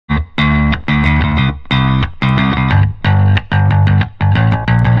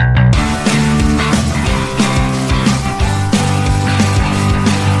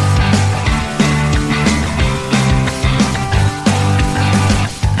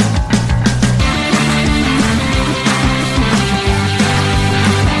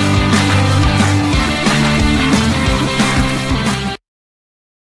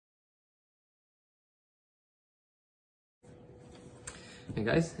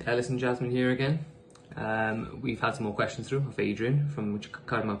Hey guys, Elis and Jasmine here again. We've had some more questions through of Adrian from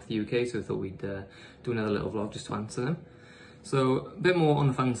Cardiomyopathy UK, so we thought we'd do another little vlog just to answer them. So a bit more on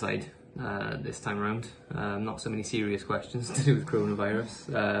the fun side this time around, not so many serious questions to do with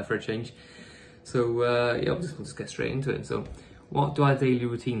coronavirus for a change. So yeah, we'll just get straight into it. So what do our daily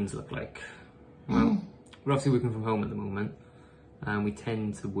routines look like? Well, we're obviously working from home at the moment, and we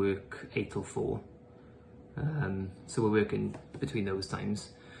tend to work 8 till 4. So we're working between those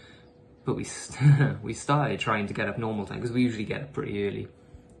times, but we started trying to get up normal time, because we usually get up pretty early,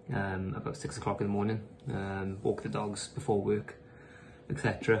 about 6 o'clock in the morning, walk the dogs before work,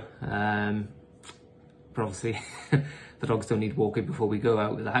 etc. But obviously the dogs don't need walking before we go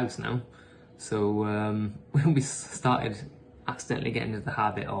out of the house now, so we started accidentally getting into the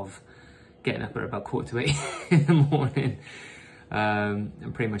habit of getting up at about 7:45 in the morning,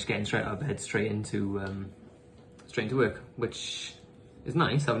 and pretty much getting straight out of bed straight into work, which is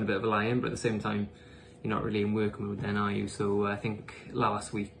nice, having a bit of a lie-in, but at the same time you're not really in work mode then, are you? So I think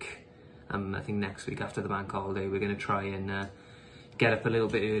last week, I think next week after the bank holiday, we're going to try and get up a little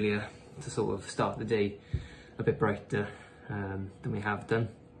bit earlier to sort of start the day a bit brighter than we have done.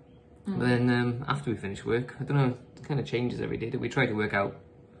 But then after we finish work, I don't know, it kind of changes every day. We try to work out,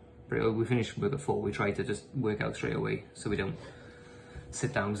 we finish work at 4, we try to just work out straight away so we don't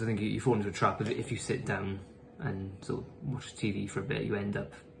sit down, because I think you fall into a trap if you sit down and sort of watch TV for a bit, you end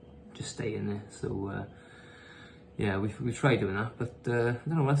up just staying there. So yeah, we've tried doing that, but I don't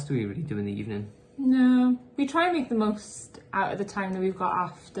know, what else do we really do in the evening? No, we try and make the most out of the time that we've got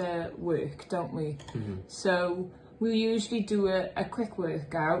after work, don't we? So we usually do a quick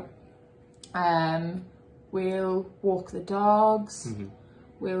workout. We'll walk the dogs,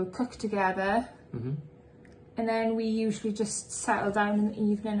 we'll cook together, and then we usually just settle down in the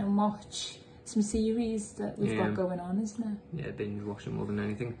evening and watch some series that we've got going on, isn't it? Yeah, binge watching more than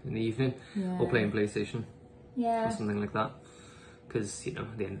anything in the evening, or playing PlayStation, or something like that. Because, you know,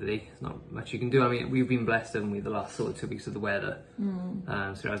 at the end of the day, there's not much you can do. I mean, we've been blessed, haven't we, the last sort of 2 weeks of the weather.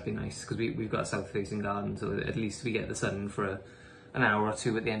 So it has been nice, because we've got a south-facing garden, so at least we get the sun for an hour or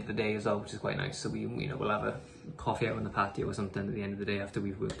two at the end of the day as well, which is quite nice. So we'll have a coffee out on the patio or something at the end of the day after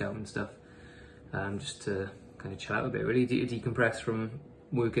we've worked out and stuff, just to kind of chill out a bit, really decompress from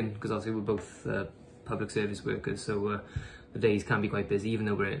working, because obviously we're both public service workers, so the days can be quite busy. Even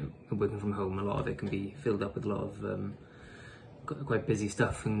though we're working from home, a lot of it can be filled up with a lot of quite busy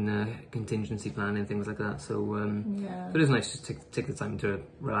stuff and contingency planning, things like that. So it is nice to take the time to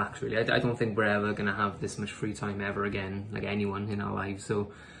relax, really. I don't think we're ever going to have this much free time ever again, like anyone in our lives.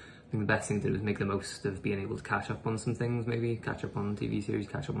 So I think the best thing to do is make the most of being able to catch up on some things, maybe catch up on TV series,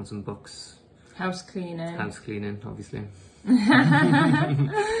 catch up on some books. House cleaning, obviously.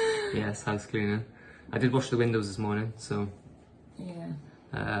 Yes, house cleaning. I did wash the windows this morning, so yeah.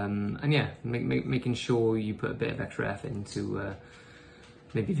 And yeah, making sure you put a bit of extra effort into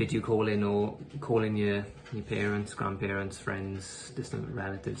maybe video calling or calling your parents, grandparents, friends, distant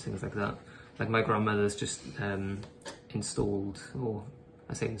relatives, things like that. Like my grandmother's just installed, or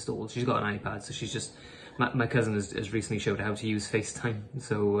I say installed, she's got an iPad, so she's just, my cousin has recently showed her how to use FaceTime,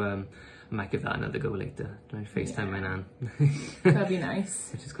 so I might give that another go later. FaceTime my nan. That'd be nice.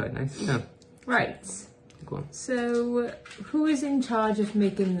 Which is quite nice. Yeah. Right. Go on. So, who is in charge of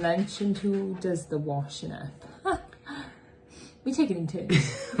making lunch and who does the washing up? We take it in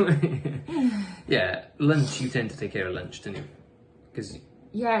turns. Yeah, lunch, you tend to take care of lunch, don't you? Because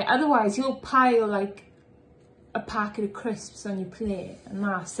yeah, otherwise you'll pile like a packet of crisps on your plate and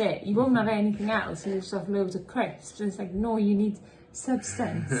that's it. You won't have anything else, you'll just have loads of crisps. It's like, no, you need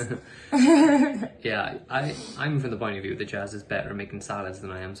substance. Yeah, I'm from the point of view that Jas is better at making salads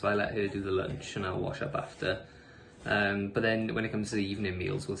than I am, so I let her do the lunch and I'll wash up after. But then when it comes to the evening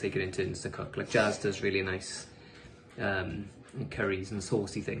meals, we'll take it in turns to cook. Like Jas does really nice curries and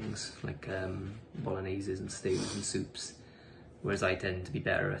saucy things, like bologneses and stews and soups, whereas I tend to be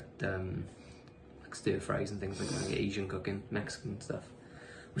better at like stir fries and things like that, like Asian cooking, Mexican stuff,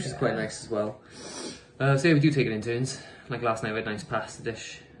 which is quite nice as well. So yeah, we do take it in turns. Like last night we had a nice pasta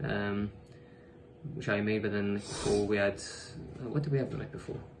dish, which I made, but then the night before we had, what did we have the night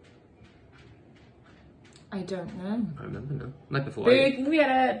before? I don't know. I can't remember now. Night before we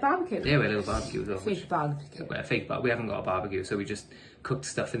had a barbecue. Yeah, we had a little barbecue as well. Fake barbecue. Well, fake barbecue. We haven't got a barbecue, so we just cooked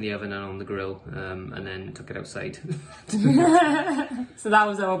stuff in the oven and on the grill, and then took it outside. So that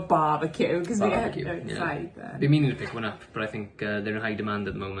was our barbecue, because we had it outside there. I've been meaning to pick one up, but I think they're in high demand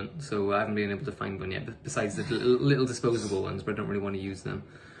at the moment, so I haven't been able to find one yet, besides the little disposable ones, but I don't really want to use them,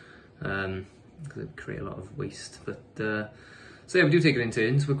 because they create a lot of waste. But so yeah, we do take it in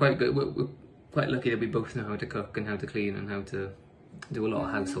turns. We're quite good. We're quite lucky that we both know how to cook and how to clean and how to do a lot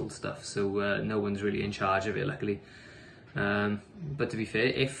of household stuff, so no one's really in charge of it, luckily. But to be fair,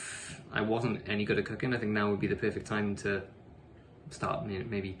 if I wasn't any good at cooking, I think now would be the perfect time to start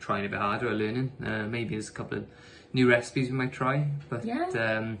maybe trying a bit harder or learning. Maybe there's a couple of new recipes we might try, but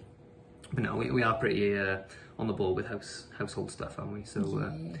but no, we are pretty on the ball with household stuff, aren't we? So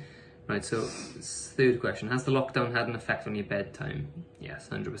right, so third question, has the lockdown had an effect on your bedtime? Yes,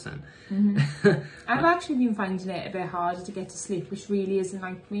 100%. I've actually been finding it a bit harder to get to sleep, which really isn't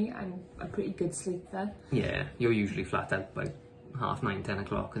like me. I'm a pretty good sleeper. Yeah, you're usually flat out by 9:30, 10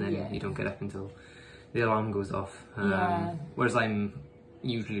 o'clock, and then you don't get up until the alarm goes off. Whereas I'm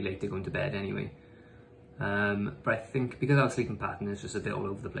usually late to going to bed anyway. But I think because our sleeping pattern is just a bit all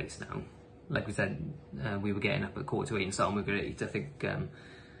over the place now, like we said, we were getting up at 7:45 and starting work at 8. I think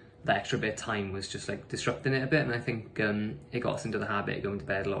that extra bit of time was just like disrupting it a bit, and I think it got us into the habit of going to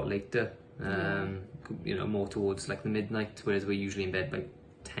bed a lot later, you know, more towards like the midnight, whereas we're usually in bed by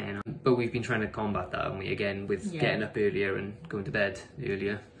 10. But we've been trying to combat that, haven't we, again, with getting up earlier and going to bed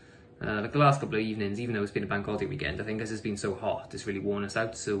earlier. Like the last couple of evenings, even though it's been a bank holiday weekend, I think because it's been so hot, it's really worn us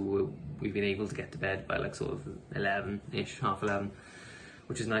out, so we've been able to get to bed by like sort of 11-ish, half 11,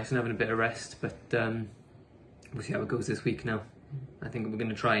 which is nice, and having a bit of rest. But we'll see how it goes this week now. I think we're going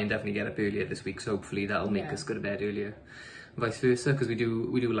to try and definitely get up earlier this week, so hopefully that'll make us go to bed earlier, vice versa, because we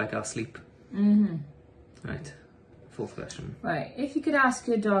do like our sleep. Right, fourth question. Right, if you could ask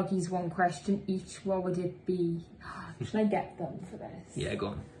your doggies one question each, what would it be? Should I get them for this? Yeah, go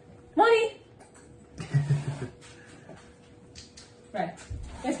on. Molly! Right,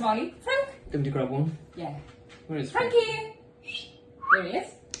 there's Molly. Frank! Did you grab one? Yeah. Where is Frank? Frankie! There he is.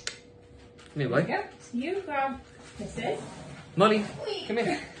 Come here, boy. There you go. So you grab Mrs. Molly, come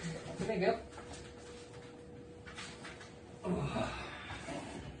here. There you go.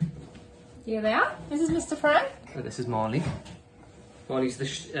 Here they are. This is Mr. Frank. Oh, this is Molly. Molly's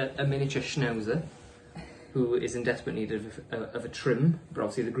a miniature Schnauzer who is in desperate need of a trim, but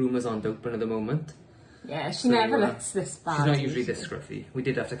obviously the groomers aren't open at the moment. Yeah, she never looks this bad. She's not usually this scruffy. We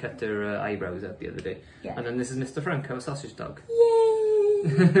did have to cut her eyebrows out the other day. Yeah. And then this is Mr. Frank, our sausage dog.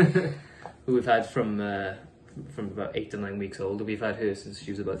 Yay! Who we've had from about 8 to 9 weeks old. We've had her since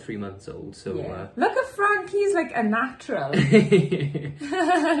she was about 3 months old. So look at Frank, he's like a natural. Look at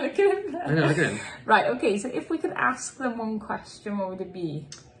him. I know, look at him. Right, okay, so if we could ask them one question, what would it be?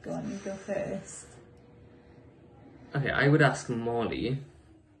 Go on, you go first. Okay, I would ask Molly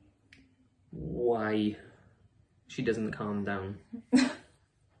why she doesn't calm down.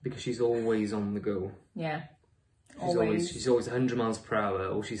 Because she's always on the go. Yeah. She's always 100 miles per hour,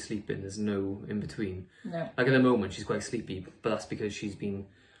 or she's sleeping. There's no in between. No. Like at the moment, she's quite sleepy, but that's because she's been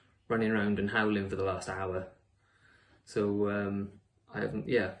running around and howling for the last hour. So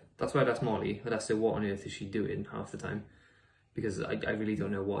that's why I'd ask Molly. I'd ask her what on earth is she doing half the time, because I really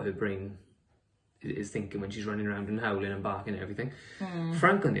don't know what her brain is thinking when she's running around and howling and barking and everything.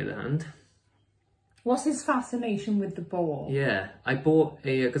 Frank, on the other hand, what's his fascination with the ball? Yeah, I bought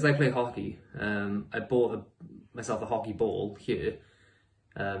because I play hockey. I bought myself a hockey ball here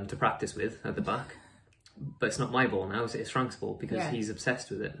to practice with at the back, but it's not my ball now. It's Frank's ball because he's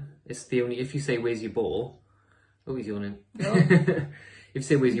obsessed with it. It's the only, if you say where's your ball, oh, he's yawning. If you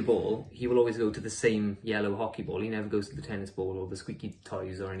say where's your ball, he will always go to the same yellow hockey ball. He never goes to the tennis ball or the squeaky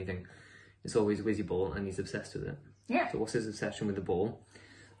toys or anything. It's always where's your ball, and he's obsessed with it. Yeah. So what's his obsession with the ball?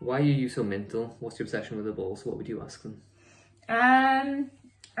 Why are you so mental? What's your obsession with the ball? So what would you ask them?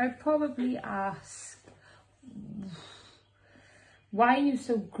 I'd probably ask, why are you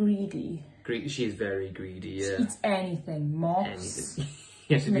so greedy? She is very greedy, yeah. She eats anything, moss. Anything.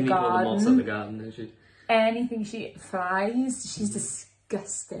 Yes, you need all the moss in the garden, don't you? Anything. She flies. She's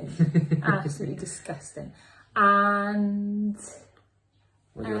disgusting. Absolutely disgusting. And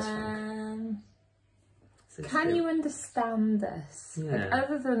what do you ask for? Can you understand this? Yeah. Like,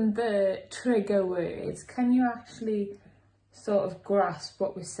 other than the trigger words, can you actually sort of grasp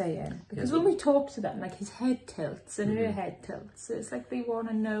what we're saying? Because when we talk to them, like, his head tilts and her head tilts, so it's like they want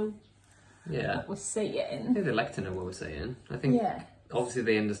to know what we're saying. I think they like to know what we're saying. I think obviously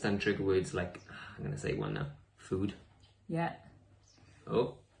they understand trigger words like, I'm going to say one now, food. Yeah.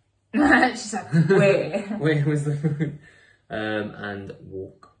 Oh. She's like, where? Where was the food? And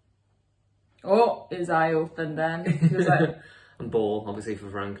walk. Oh, his eye opened then. He was like, and ball, obviously for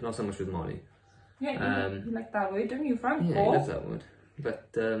Frank, not so much with Molly. Yeah, you like that word, don't you, Frank? Yeah, he loves that word. But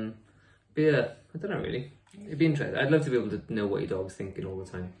yeah, I don't know really. It'd be interesting. I'd love to be able to know what your dog's thinking all the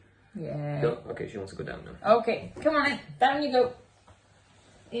time. Yeah. Go. Okay, she wants to go down now. Okay, come on in. Down you go.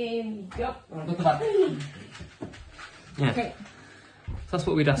 In you go. Look at that. Yeah. Okay. So that's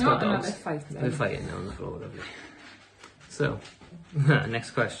what we'd ask our dogs. They're fighting now on the floor, lovely. So,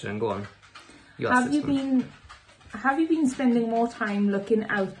 Next question, go on. Have you been spending more time looking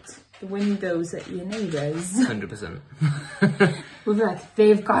out the windows at your neighbours? 100%. We'll be like,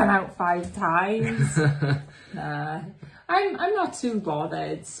 they've gone out 5 times. Nah, I'm not too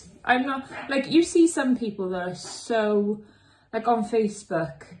bothered. I'm not, like, you see some people that are so, like on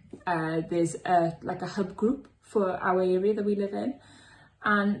Facebook, there's a hub group for our area that we live in,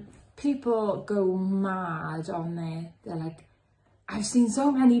 and people go mad on there. They're like, I've seen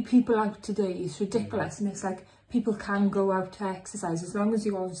so many people out today, it's ridiculous. And it's like, people can go out to exercise as long as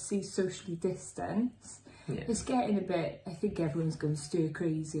you obviously socially distance. Yeah. It's getting a bit, I think everyone's going stir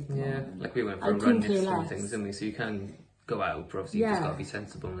crazy at the moment. Like we went for a run yesterday and things, didn't we? So you can go out, but obviously you just got to be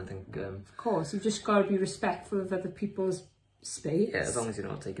sensible, and I think... of course, you've just got to be respectful of other people's space. Yeah, as long as you're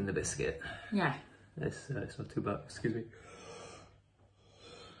not taking the biscuit. Yeah. It's not too bad, excuse me.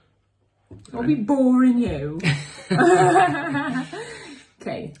 I'll be boring you.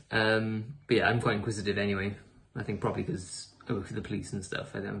 Okay. But yeah, I'm quite inquisitive anyway. I think probably because I work for the police and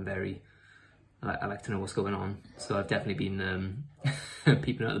stuff, I'm very... I like to know what's going on. So I've definitely been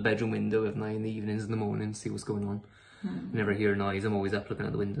peeping out the bedroom window at night in the evenings and the morning, see what's going on. Whenever I hear a noise, I'm always up looking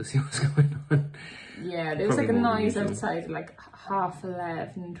out the window, see what's going on. Yeah, there was like a noise outside like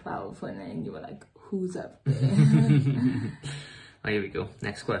 11:30, 12, and then you were like, who's up there? Oh, here we go.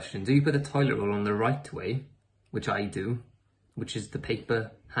 Next question. Do you put the toilet roll on the right way, which I do, which is the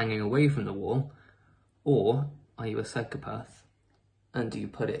paper hanging away from the wall, or are you a psychopath and do you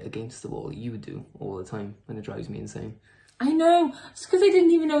put it against the wall? You do all the time, and it drives me insane. I know, it's because I didn't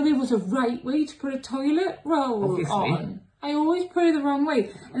even know there was a right way to put a toilet roll on. I always put it the wrong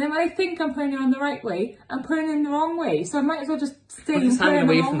way, and then when I think I'm putting it on the right way, I'm putting it in the wrong way, so I might as well just stay and put it in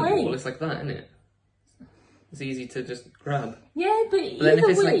the wrong way. Wall, it's like that, isn't it? It's easy to just grab. Yeah, but then if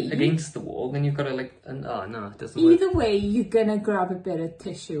it's like against the wall, then you've got to like, oh no, it doesn't work. Either way, you're gonna grab a bit of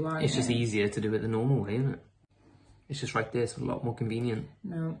tissue, aren't you? It's just easier to do it the normal way, isn't it? It's just right there, so a lot more convenient.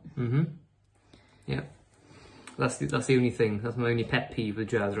 No. Yeah. That's the only thing. That's my only pet peeve with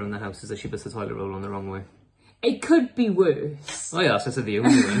Jas around the house, is that she puts the toilet roll on the wrong way. It could be worse. Oh yeah, that's just the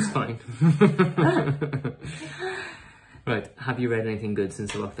only one. It's fine. Right. Have you read anything good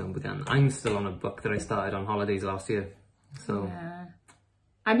since the lockdown began? I'm still on a book that I started on holidays last year. So. Yeah.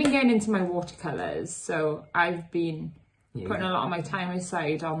 I've been getting into my watercolours, so I've been putting a lot of my time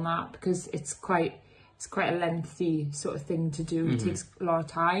aside on that because it's quite a lengthy sort of thing to do. It takes a lot of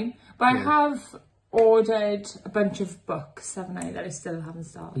time. But I have ordered a bunch of books, haven't I, that I still haven't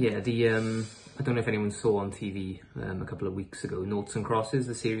started. Yeah, I don't know if anyone saw on TV a couple of weeks ago, Noughts and Crosses,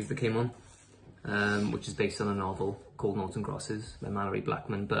 the series that came on, which is based on a novel called Noughts and Crosses by Mallory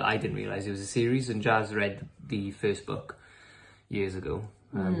Blackman, but I didn't realise it was a series, and Jas read the first book years ago,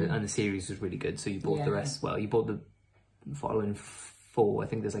 and the series was really good, so you bought the rest, you bought the following 4, I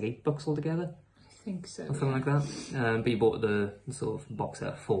think there's like 8 books altogether. I think so. Or something like that. But you bought the sort of box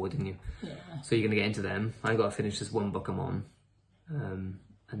set of 4, didn't you? Yeah. So you're going to get into them. I've got to finish this one book I'm on. And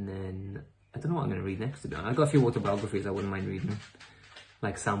then, I don't know what I'm going to read next, to be honest. I've got a few autobiographies I wouldn't mind reading.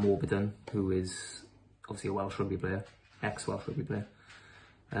 Like Sam Warburton, who is obviously a Welsh rugby player. Ex-Welsh rugby player.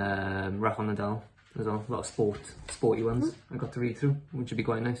 Rafa Nadal as well. A lot of sporty ones I got to read through, which would be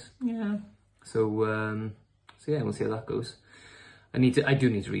quite nice. Yeah. So yeah, we'll see how that goes. I do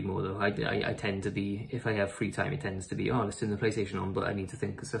need to read more though. I tend to be, if I have free time, it tends to be, let's turn the PlayStation on, but I need to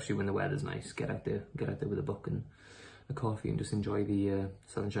think, especially when the weather's nice, get out there with a book and a coffee and just enjoy the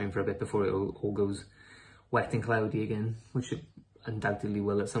sunshine for a bit before it all goes wet and cloudy again, which it undoubtedly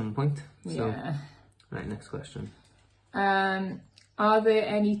will at some point. So, yeah. Right, next question. Are there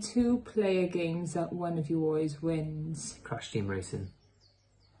any 2-player games that one of you always wins? Crash Team Racing.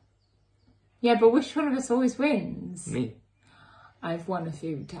 Yeah, but which one of us always wins? Me. I've won a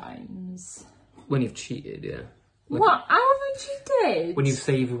few times. When you've cheated, yeah. What? How have I cheated? When you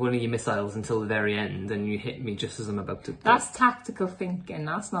save one of your missiles until the very end and you hit me just as I'm about to... That's tactical thinking,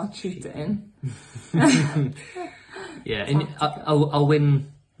 that's not cheating. Yeah, and I'll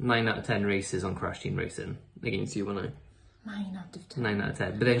win 9 out of 10 races on Crash Team Racing against you, won't I? 9 out of 10. 9 out of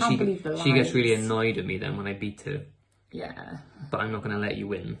 10. But then she gets really annoyed at me then when I beat her. Yeah. But I'm not going to let you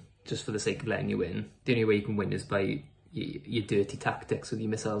win, just for the sake of letting you win. The only way you can win is by... your dirty tactics with your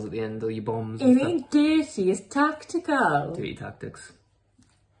missiles at the end, or your bombs. It ain't dirty, it's tactical. Dirty tactics.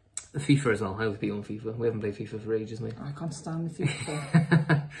 FIFA as well. I always beat on FIFA. We haven't played FIFA for ages, mate. I can't stand the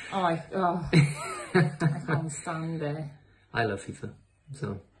FIFA. I can't stand it. I love FIFA,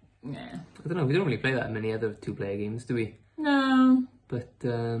 so. Yeah. I don't know, we don't really play that many other 2-player games, do we? No. But,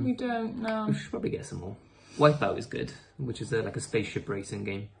 we don't, no. We should probably get some more. Wipeout is good, which is like a spaceship racing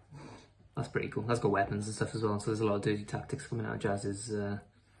game. that's pretty cool. That's got weapons and stuff as well, so there's a lot of dirty tactics coming out of Jas's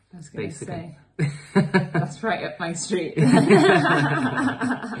I was going to basically. say, that's right up my street.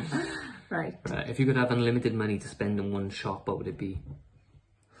 Right. If you could have unlimited money to spend in one shop, what would it be?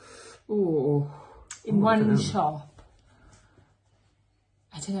 Oh, in one shop.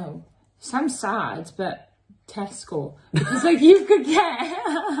 I don't know. Sounds sad, but Tesco. Because like you could get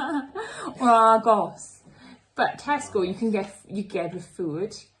or Argos. But Tesco you get a bit of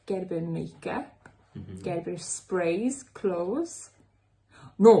food, get a bit of makeup, get a bit of sprays, clothes.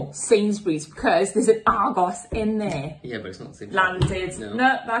 No, Sainsbury's, because there's an Argos in there. Yeah, but it's not the same. Landed. No,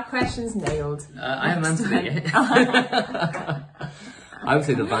 that question's nailed. I haven't answered it yet. I would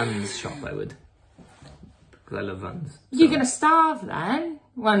say the Vans shop, I would. Because I love Vans. So. You're going to starve then?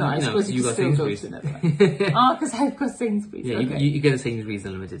 Well, no, I suppose you can still go to another one. Oh, because I've got Sainsbury's. Yeah, okay. you get a Sainsbury's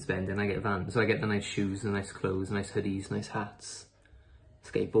unlimited spend, and I get Vans. So I get the nice shoes, the nice clothes, nice hoodies, nice hats,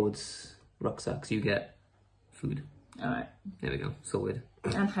 skateboards, rucksacks. You get food. Alright. There we go, sorted.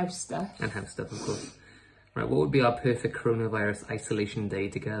 And house stuff. And house stuff, of course. Right, what would be our perfect coronavirus isolation day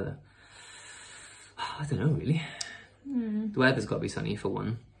together? I don't know, really. The weather's got to be sunny for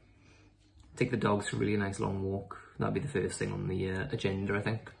one. Take the dogs for a really nice long walk. That'd be the first thing on the agenda, I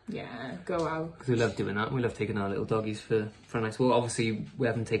think. Yeah, go out. Because we love doing that. We love taking our little doggies for a nice walk. Obviously, we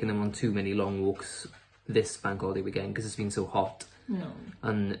haven't taken them on too many long walks this bank holiday weekend because it's been so hot. No.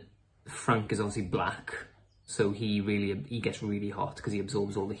 And Frank is obviously black. So he gets really hot because he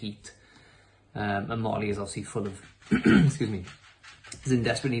absorbs all the heat. And Molly is obviously full of, excuse me, is in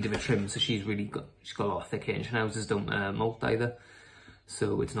desperate need of a trim. So she's got a lot of thick hair, and Schnauzers don't molt either.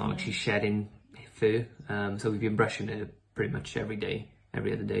 So it's not like she's shedding fur. So we've been brushing her pretty much every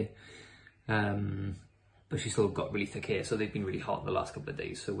other day. But she's still got really thick hair. So they've been really hot the last couple of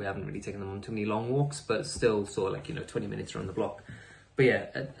days. So we haven't really taken them on too many long walks, but still sort of like, 20 minutes around the block. But yeah,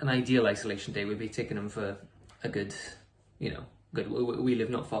 an ideal isolation day would be taking them for a good, we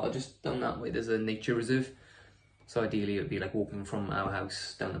live not far, just down that way, there's a nature reserve. So ideally it would be like walking from our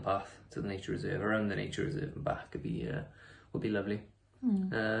house down the path to the nature reserve, around the nature reserve and back would be lovely.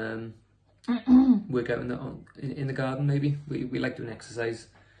 Work out in the garden maybe. We like doing exercise.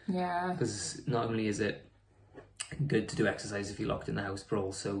 Yeah. Because not only is it good to do exercise if you're locked in the house, but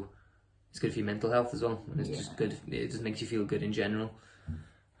also it's good for your mental health as well. And it's just good, it just makes you feel good in general.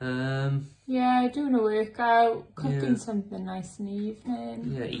 Yeah, doing a workout, cooking something nice in the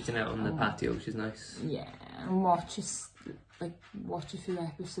evening. Yeah, eating out on the patio, which is nice. Yeah, and watch a few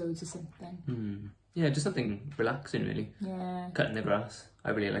episodes or something. Yeah, just something relaxing really. Yeah. Cutting the grass.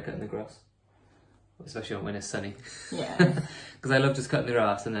 I really like cutting the grass. Especially when it's sunny. Yeah. Because I love just cutting the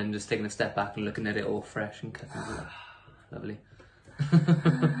grass and then just taking a step back and looking at it all fresh and cutting it. Lovely.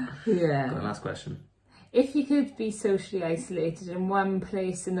 Yeah. Got a last question. If you could be socially isolated in one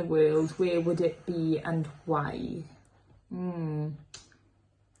place in the world, where would it be and why?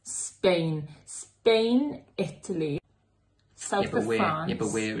 Spain, Italy, south of France. Yeah,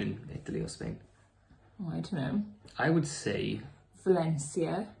 but where in Italy or Spain? Oh, I don't know. I would say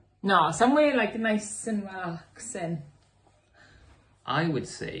Valencia. No, somewhere like nice and relaxing. I would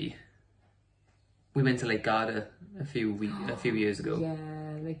say we went to Lake Garda a few years ago. Yeah,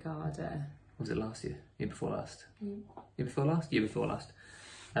 Lake Garda. Was it last year? Year before last? Year before last? Year before last.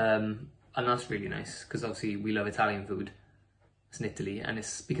 And that's really nice because obviously we love Italian food. It's in Italy, and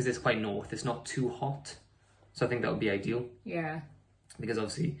it's because it's quite north, it's not too hot. So I think that would be ideal. Yeah. Because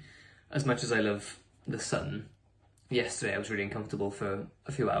obviously, as much as I love the sun, yesterday I was really uncomfortable for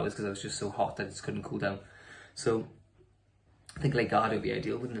a few hours because I was just so hot that I just couldn't cool down. So I think Lake Garda would be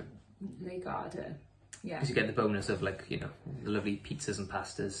ideal, wouldn't it? Lake Garda, yeah. Because you get the bonus of like, the lovely pizzas and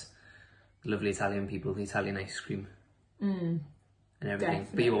pastas, the lovely Italian people, the Italian ice cream. And everything.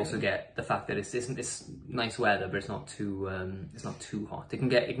 Definitely. But you also get the fact that it's nice weather, but it's not too hot. It can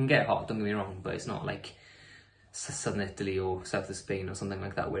get hot, don't get me wrong, but it's not like southern Italy or south of Spain or something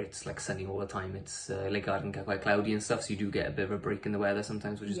like that where it's like sunny all the time. It's Lake Garda can get quite cloudy and stuff, so you do get a bit of a break in the weather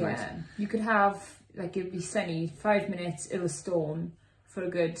sometimes, which is nice. Yeah, you could have like it'd be sunny, 5 minutes, it'll storm for a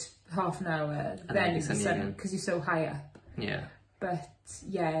good half an hour, and then it'd be sunny because you're so high up. Yeah. But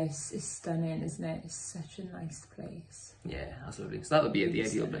yeah, it's stunning, isn't it? It's such a nice place. Yeah, absolutely. So that would be the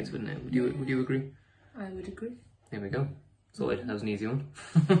ideal place, wouldn't it? Would you agree? I would agree. There we go. Sorted. That was an easy one.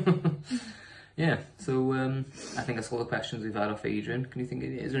 Yeah. So I think that's all the questions we've had off Adrian. Can you think?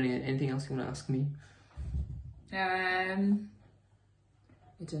 Is there anything else you want to ask me? I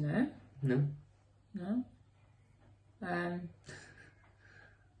don't know. No. No.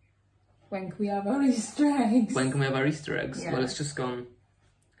 When can we have our Easter eggs? When can we have our Easter eggs? Yeah. Well, it's just gone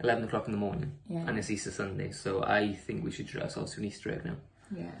 11 o'clock in the morning, Yeah. and it's Easter Sunday, so I think we should treat ourselves to an Easter egg now.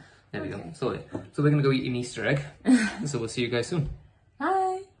 Yeah. There we go. So we're going to go eat an Easter egg. So we'll see you guys soon.